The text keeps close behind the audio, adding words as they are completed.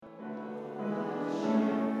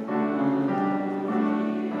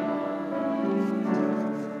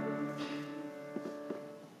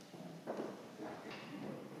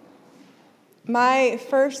My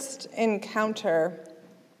first encounter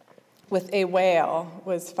with a whale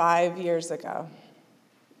was 5 years ago.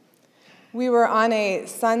 We were on a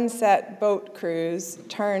sunset boat cruise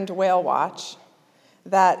turned whale watch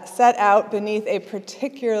that set out beneath a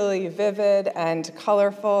particularly vivid and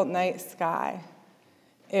colorful night sky.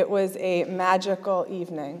 It was a magical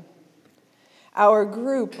evening. Our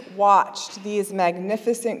group watched these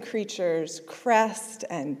magnificent creatures crest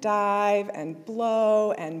and dive and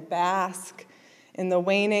blow and bask in the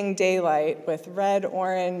waning daylight with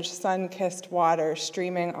red-orange sun-kissed water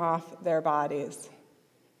streaming off their bodies.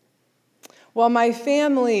 While my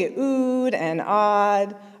family oohed and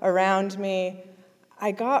awed around me,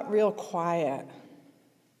 I got real quiet.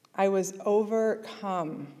 I was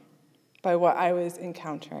overcome by what I was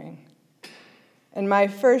encountering. And my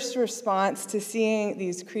first response to seeing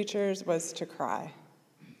these creatures was to cry.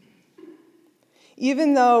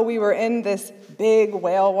 Even though we were in this big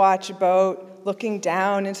whale watch boat, looking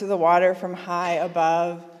down into the water from high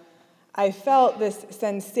above, I felt this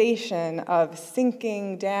sensation of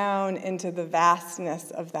sinking down into the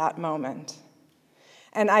vastness of that moment.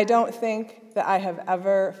 And I don't think that I have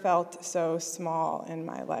ever felt so small in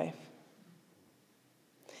my life.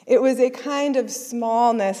 It was a kind of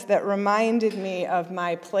smallness that reminded me of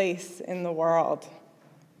my place in the world.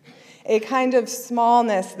 A kind of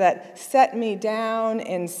smallness that set me down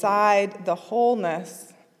inside the wholeness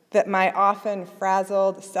that my often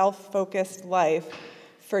frazzled, self-focused life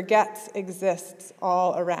forgets exists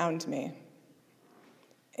all around me.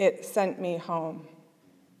 It sent me home.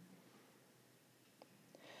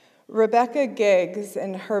 Rebecca Giggs,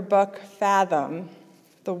 in her book Fathom,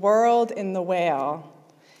 The World in the Whale,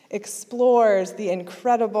 explores the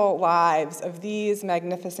incredible lives of these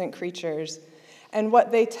magnificent creatures and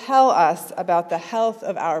what they tell us about the health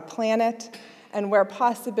of our planet and where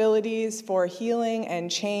possibilities for healing and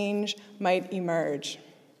change might emerge.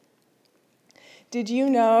 Did you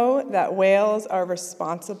know that whales are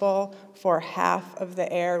responsible for half of the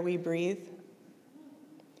air we breathe?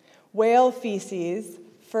 Whale feces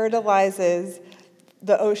fertilizes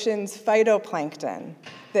the ocean's phytoplankton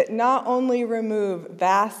that not only remove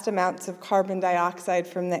vast amounts of carbon dioxide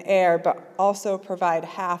from the air, but also provide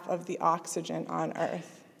half of the oxygen on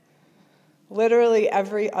Earth. Literally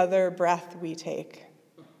every other breath we take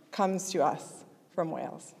comes to us from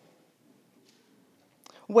whales.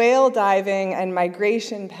 Whale diving and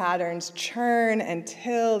migration patterns churn and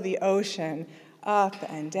till the ocean up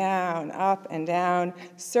and down,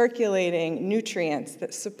 circulating nutrients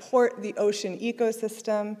that support the ocean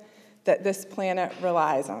ecosystem that this planet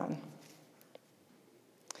relies on.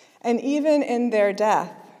 And even in their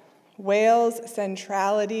death, whales'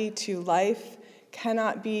 centrality to life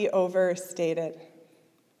cannot be overstated.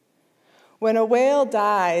 When a whale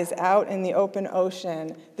dies out in the open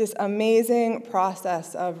ocean, this amazing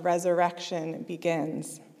process of resurrection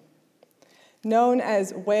begins. Known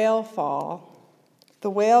as whale fall, the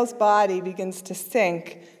whale's body begins to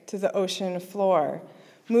sink to the ocean floor,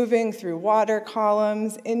 moving through water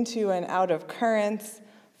columns into and out of currents,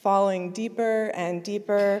 falling deeper and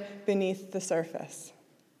deeper beneath the surface.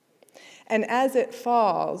 And as it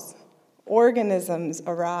falls, organisms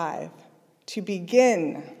arrive to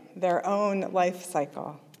begin their own life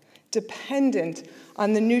cycle, dependent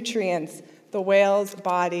on the nutrients the whale's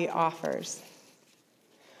body offers.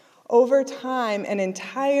 Over time, an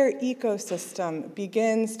entire ecosystem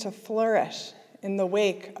begins to flourish in the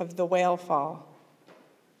wake of the whale fall.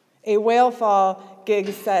 A whale fall,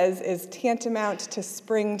 Giggs says, is tantamount to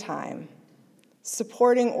springtime,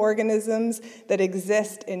 supporting organisms that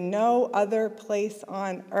exist in no other place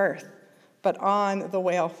on Earth but on the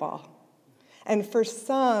whale fall. And for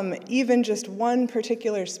some, even just one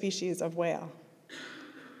particular species of whale.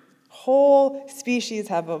 Whole species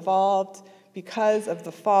have evolved because of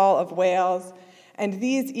the fall of whales, and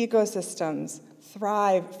these ecosystems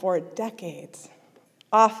thrive for decades,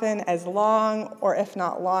 often as long or if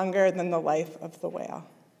not longer than the life of the whale.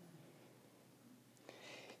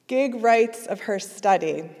 Giggs writes of her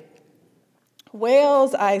study,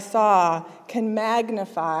 "Whales I saw can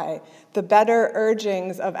magnify the better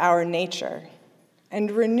urgings of our nature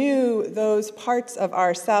and renew those parts of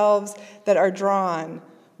ourselves that are drawn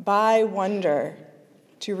by wonder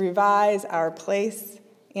to revise our place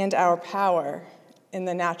and our power in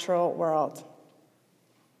the natural world."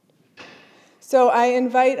 So I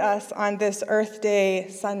invite us on this Earth Day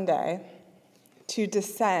Sunday to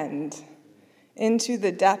descend into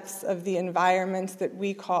the depths of the environments that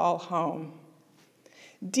we call home.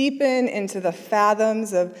 Deepen into the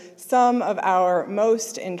fathoms of some of our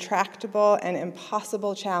most intractable and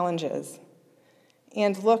impossible challenges,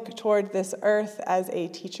 and look toward this earth as a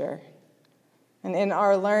teacher, and in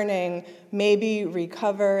our learning, maybe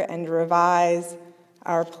recover and revise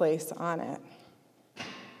our place on it.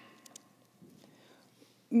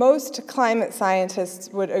 Most climate scientists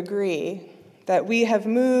would agree that we have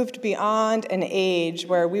moved beyond an age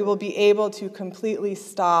where we will be able to completely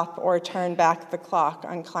stop or turn back the clock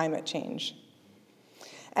on climate change.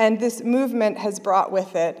 And this movement has brought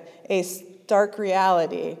with it a stark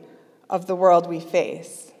reality of the world we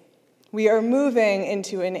face. We are moving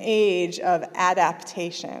into an age of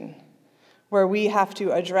adaptation, where we have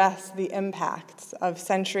to address the impacts of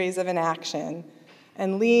centuries of inaction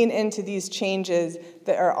and lean into these changes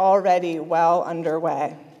that are already well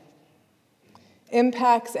underway.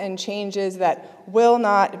 Impacts and changes that will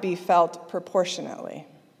not be felt proportionately.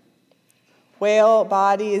 Whale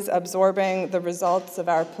bodies absorbing the results of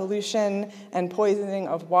our pollution and poisoning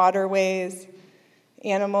of waterways,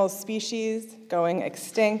 animal species going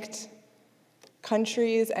extinct,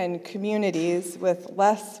 countries and communities with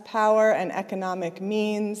less power and economic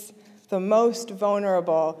means, the most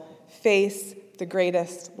vulnerable, face the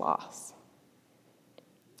greatest loss.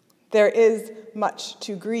 There is much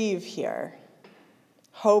to grieve here,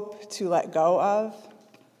 hope to let go of,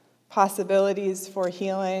 possibilities for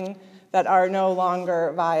healing that are no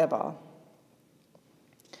longer viable.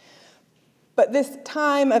 But this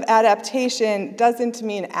time of adaptation doesn't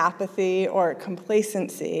mean apathy or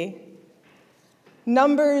complacency.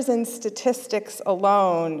 Numbers and statistics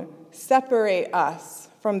alone separate us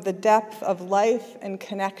from the depth of life and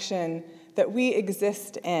connection that we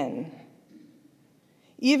exist in.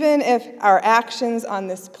 Even if our actions on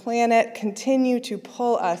this planet continue to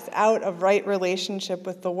pull us out of right relationship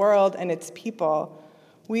with the world and its people,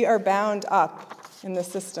 we are bound up in the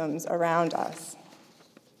systems around us.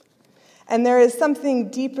 And there is something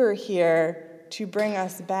deeper here to bring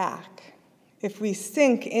us back if we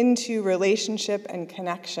sink into relationship and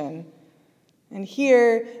connection. And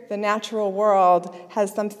here, the natural world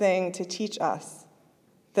has something to teach us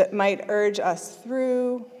that might urge us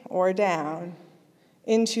through or down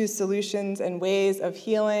into solutions and ways of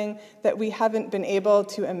healing that we haven't been able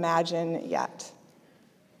to imagine yet.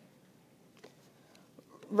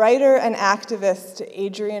 Writer and activist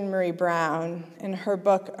Adrienne Maree Brown, in her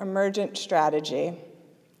book Emergent Strategy,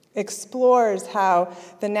 explores how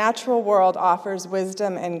the natural world offers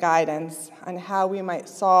wisdom and guidance on how we might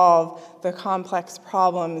solve the complex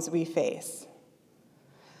problems we face.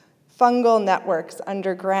 Fungal networks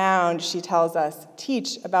underground, she tells us,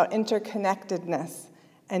 teach about interconnectedness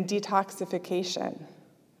and detoxification.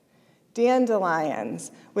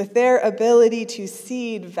 Dandelions, with their ability to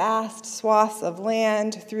seed vast swaths of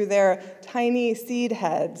land through their tiny seed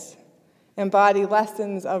heads, embody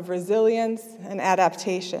lessons of resilience and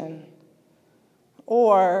adaptation.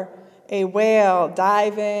 Or a whale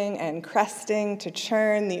diving and cresting to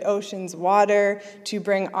churn the ocean's water to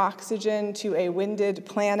bring oxygen to a winded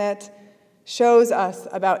planet shows us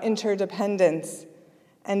about interdependence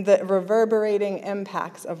and the reverberating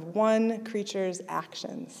impacts of one creature's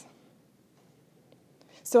actions.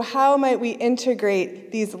 So how might we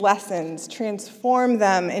integrate these lessons, transform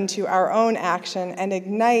them into our own action, and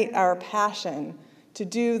ignite our passion to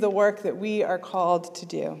do the work that we are called to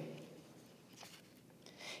do?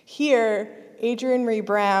 Here, Adrienne Maree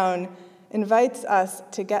Brown invites us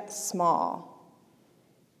to get small.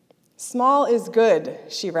 Small is good,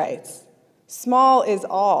 she writes. Small is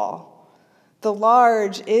all. The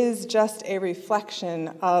large is just a reflection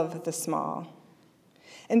of the small.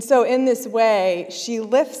 And so in this way, she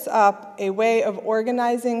lifts up a way of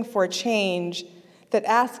organizing for change that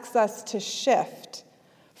asks us to shift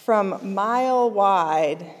from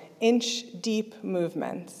mile-wide, inch-deep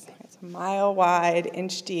movements, mile-wide,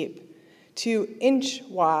 inch-deep, to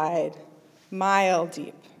inch-wide,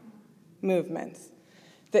 mile-deep movements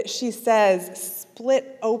that she says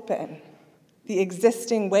split open the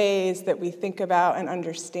existing ways that we think about and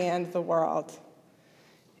understand the world.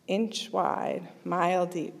 Inch wide, mile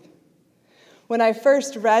deep. When I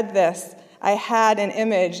first read this, I had an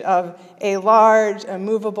image of a large,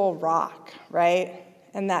 immovable rock, right?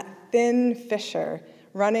 And that thin fissure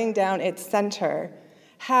running down its center,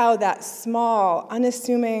 how that small,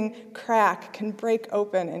 unassuming crack can break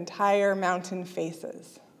open entire mountain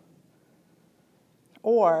faces.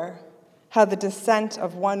 Or how the descent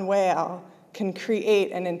of one whale can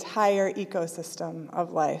create an entire ecosystem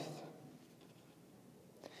of life.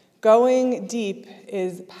 Going deep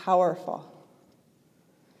is powerful.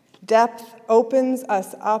 Depth opens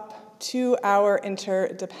us up to our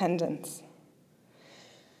interdependence.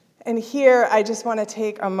 And here, I just want to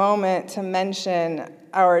take a moment to mention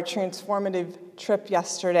our transformative trip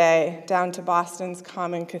yesterday down to Boston's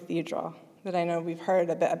Common Cathedral, that I know we've heard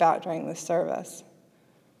a bit about during this service.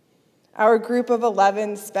 Our group of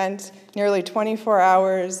 11 spent nearly 24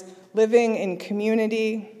 hours living in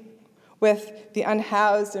community with the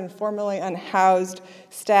unhoused and formerly unhoused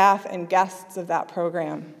staff and guests of that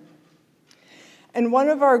program. And one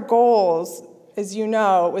of our goals, as you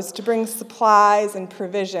know, was to bring supplies and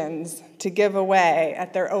provisions to give away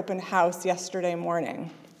at their open house yesterday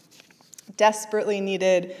morning. Desperately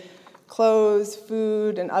needed clothes,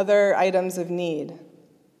 food, and other items of need.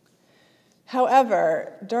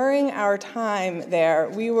 However, during our time there,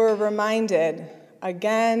 we were reminded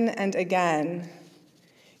again and again,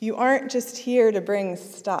 you aren't just here to bring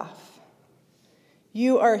stuff.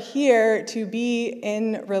 You are here to be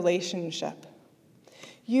in relationship.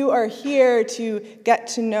 You are here to get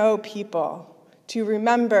to know people, to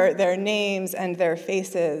remember their names and their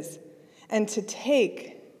faces, and to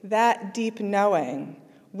take that deep knowing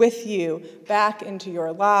with you back into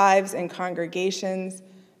your lives and congregations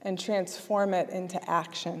and transform it into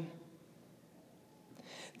action.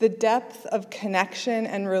 The depth of connection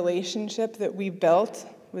and relationship that we built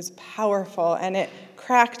was powerful, and it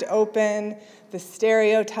cracked open the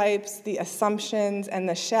stereotypes, the assumptions, and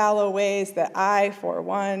the shallow ways that I, for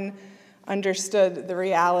one, understood the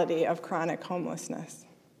reality of chronic homelessness.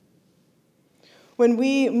 When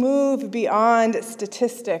we move beyond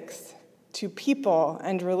statistics to people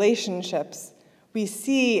and relationships, we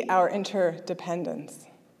see our interdependence.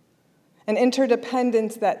 An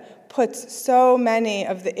interdependence that puts so many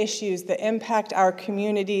of the issues that impact our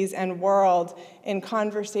communities and world in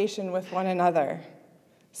conversation with one another,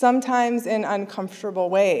 sometimes in uncomfortable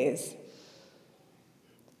ways.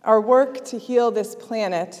 Our work to heal this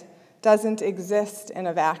planet doesn't exist in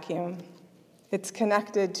a vacuum. It's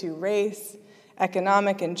connected to race,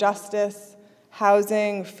 economic injustice,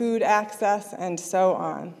 housing, food access, and so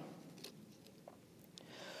on.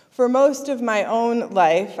 For most of my own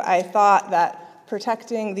life, I thought that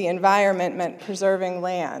protecting the environment meant preserving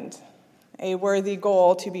land, a worthy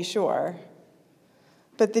goal to be sure.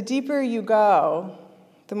 But the deeper you go,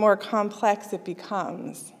 the more complex it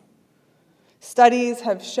becomes. Studies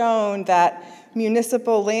have shown that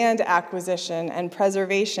municipal land acquisition and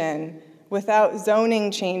preservation without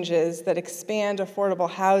zoning changes that expand affordable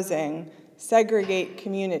housing segregate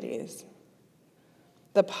communities.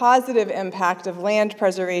 The positive impact of land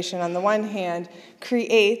preservation, on the one hand,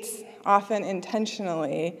 creates, often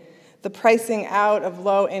intentionally, the pricing out of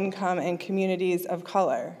low-income and communities of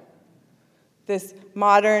color. This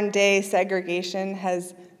modern-day segregation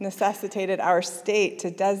has necessitated our state to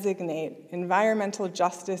designate environmental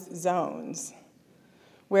justice zones,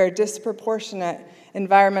 where disproportionate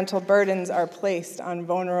environmental burdens are placed on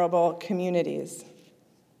vulnerable communities,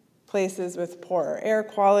 places with poorer air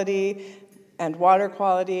quality and water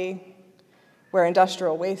quality, where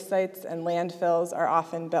industrial waste sites and landfills are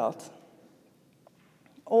often built.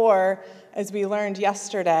 Or, as we learned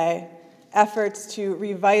yesterday, efforts to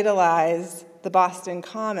revitalize the Boston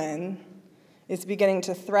Common is beginning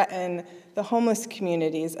to threaten the homeless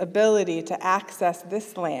community's ability to access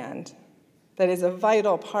this land that is a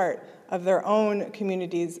vital part of their own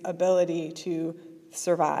community's ability to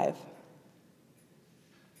survive.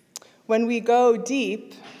 When we go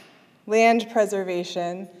deep, land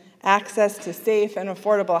preservation, access to safe and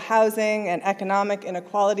affordable housing, and economic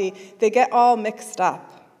inequality, they get all mixed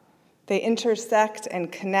up. They intersect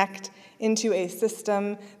and connect into a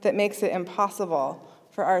system that makes it impossible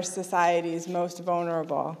for our society's most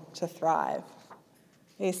vulnerable to thrive.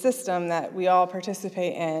 A system that we all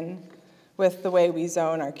participate in with the way we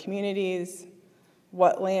zone our communities,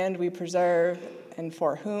 what land we preserve and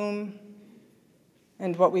for whom,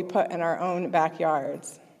 and what we put in our own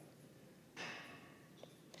backyards.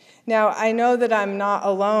 Now, I know that I'm not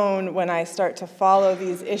alone when I start to follow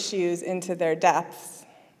these issues into their depths.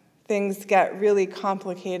 Things get really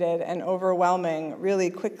complicated and overwhelming really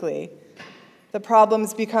quickly. The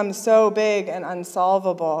problems become so big and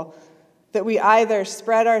unsolvable that we either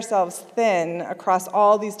spread ourselves thin across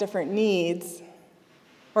all these different needs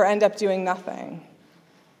or end up doing nothing.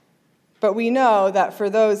 But we know that for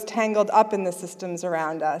those tangled up in the systems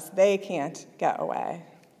around us, they can't get away.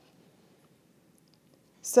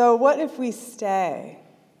 So what if we stay?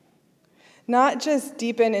 Not just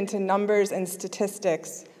deepen into numbers and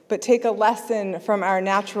statistics, but take a lesson from our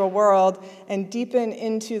natural world and deepen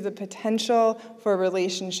into the potential for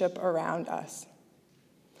relationship around us.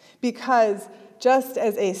 Because just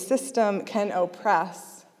as a system can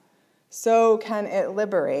oppress, so can it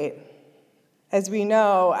liberate. As we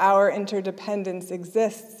know, our interdependence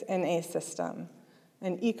exists in a system,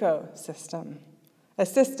 an ecosystem, a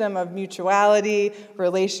system of mutuality,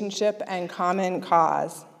 relationship, and common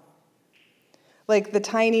cause. like the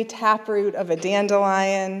tiny taproot of a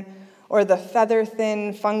dandelion or the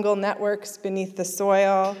feather-thin fungal networks beneath the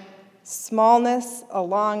soil, smallness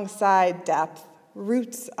alongside depth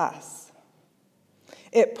roots us.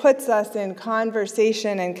 It puts us in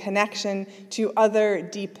conversation and connection to other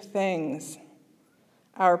deep things.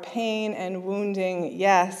 Our pain and wounding,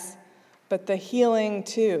 yes, but the healing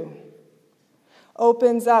too.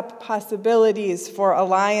 Opens up possibilities for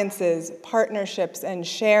alliances, partnerships, and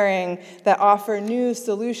sharing that offer new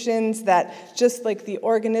solutions that, just like the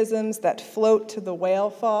organisms that float to the whale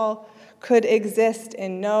fall, could exist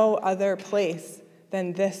in no other place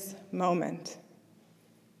than this moment.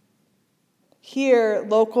 Here,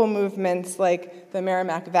 local movements like the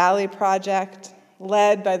Merrimack Valley Project,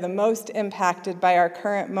 led by the most impacted by our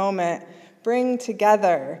current moment, bring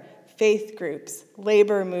together faith groups,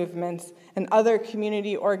 labor movements, and other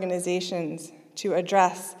community organizations to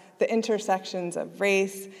address the intersections of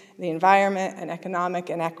race, the environment, and economic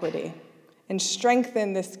inequity, and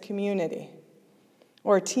strengthen this community.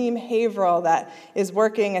 Or Team Haverhill that is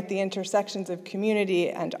working at the intersections of community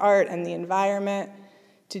and art and the environment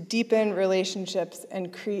to deepen relationships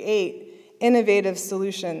and create innovative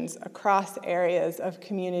solutions across areas of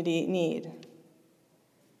community need.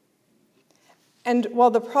 And while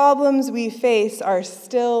the problems we face are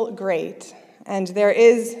still great, and there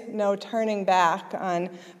is no turning back on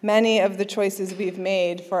many of the choices we've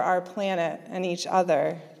made for our planet and each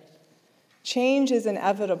other, change is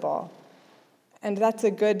inevitable, and that's a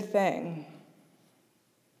good thing.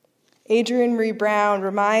 Adrienne Maree Brown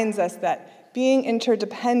reminds us that being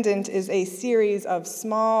interdependent is a series of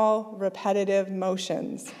small, repetitive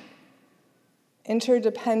motions.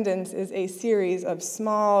 Interdependence is a series of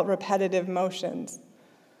small, repetitive motions.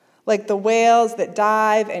 Like the whales that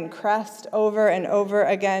dive and crest over and over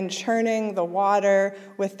again, churning the water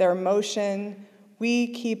with their motion, we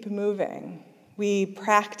keep moving. We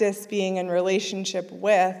practice being in relationship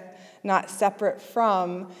with, not separate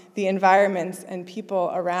from, the environments and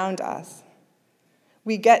people around us.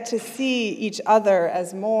 We get to see each other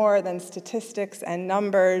as more than statistics and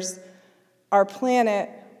numbers, our planet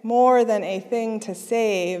more than a thing to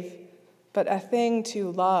save, but a thing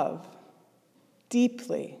to love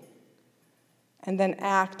deeply, and then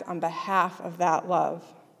act on behalf of that love.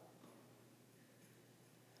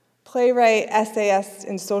 Playwright, essayist,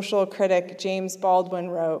 and social critic James Baldwin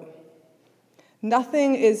wrote,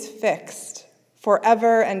 "Nothing is fixed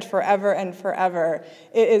forever and forever and forever.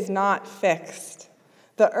 It is not fixed.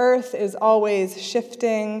 The earth is always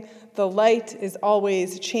shifting. The light is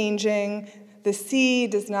always changing. The sea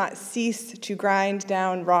does not cease to grind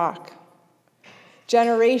down rock.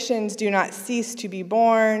 Generations do not cease to be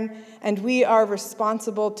born, and we are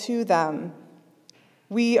responsible to them.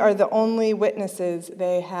 We are the only witnesses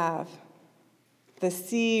they have. The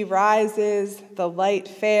sea rises, the light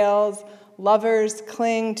fails, lovers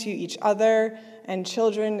cling to each other, and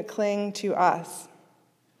children cling to us.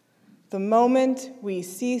 The moment we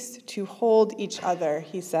cease to hold each other,"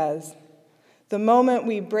 he says, "the moment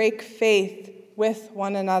we break faith with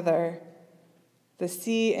one another, the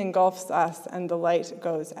sea engulfs us and the light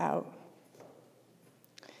goes out."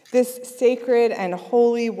 This sacred and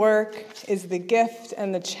holy work is the gift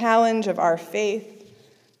and the challenge of our faith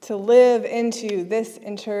to live into this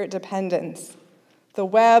interdependence, the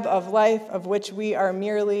web of life of which we are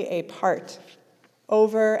merely a part,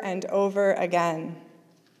 over and over again.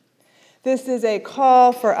 This is a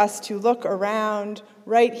call for us to look around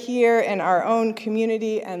right here in our own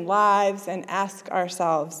community and lives and ask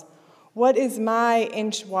ourselves, what is my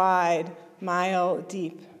inch wide, mile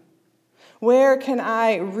deep? Where can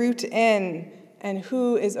I root in, and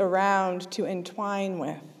who is around to entwine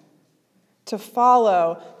with? To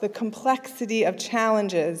follow the complexity of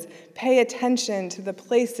challenges, pay attention to the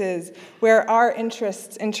places where our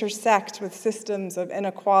interests intersect with systems of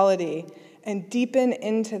inequality, and deepen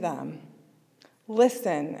into them.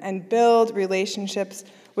 Listen and build relationships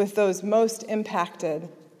with those most impacted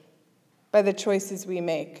by the choices we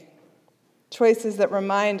make. Choices that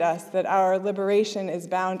remind us that our liberation is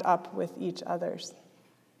bound up with each other's.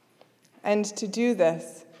 And to do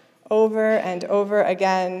this over and over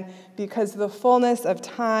again, because the fullness of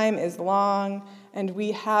time is long and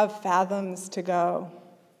we have fathoms to go.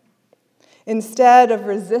 Instead of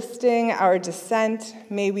resisting our descent,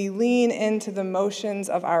 may we lean into the motions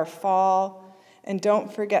of our fall and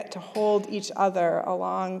don't forget to hold each other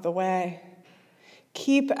along the way.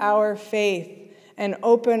 Keep our faith and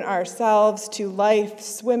open ourselves to life,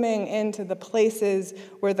 swimming into the places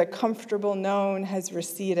where the comfortable known has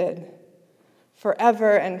receded.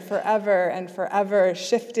 Forever and forever and forever,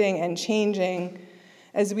 shifting and changing,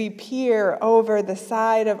 As we peer over the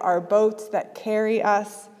side of our boats that carry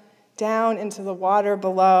us down into the water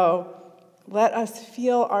below, let us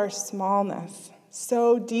feel our smallness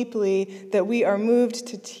so deeply that we are moved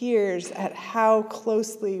to tears at how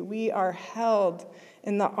closely we are held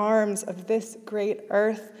in the arms of this great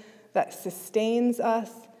earth that sustains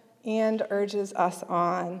us and urges us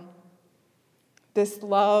on. This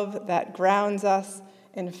love that grounds us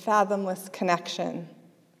in fathomless connection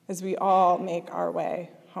as we all make our way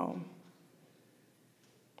home.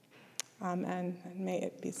 Amen, and may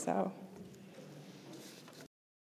it be so.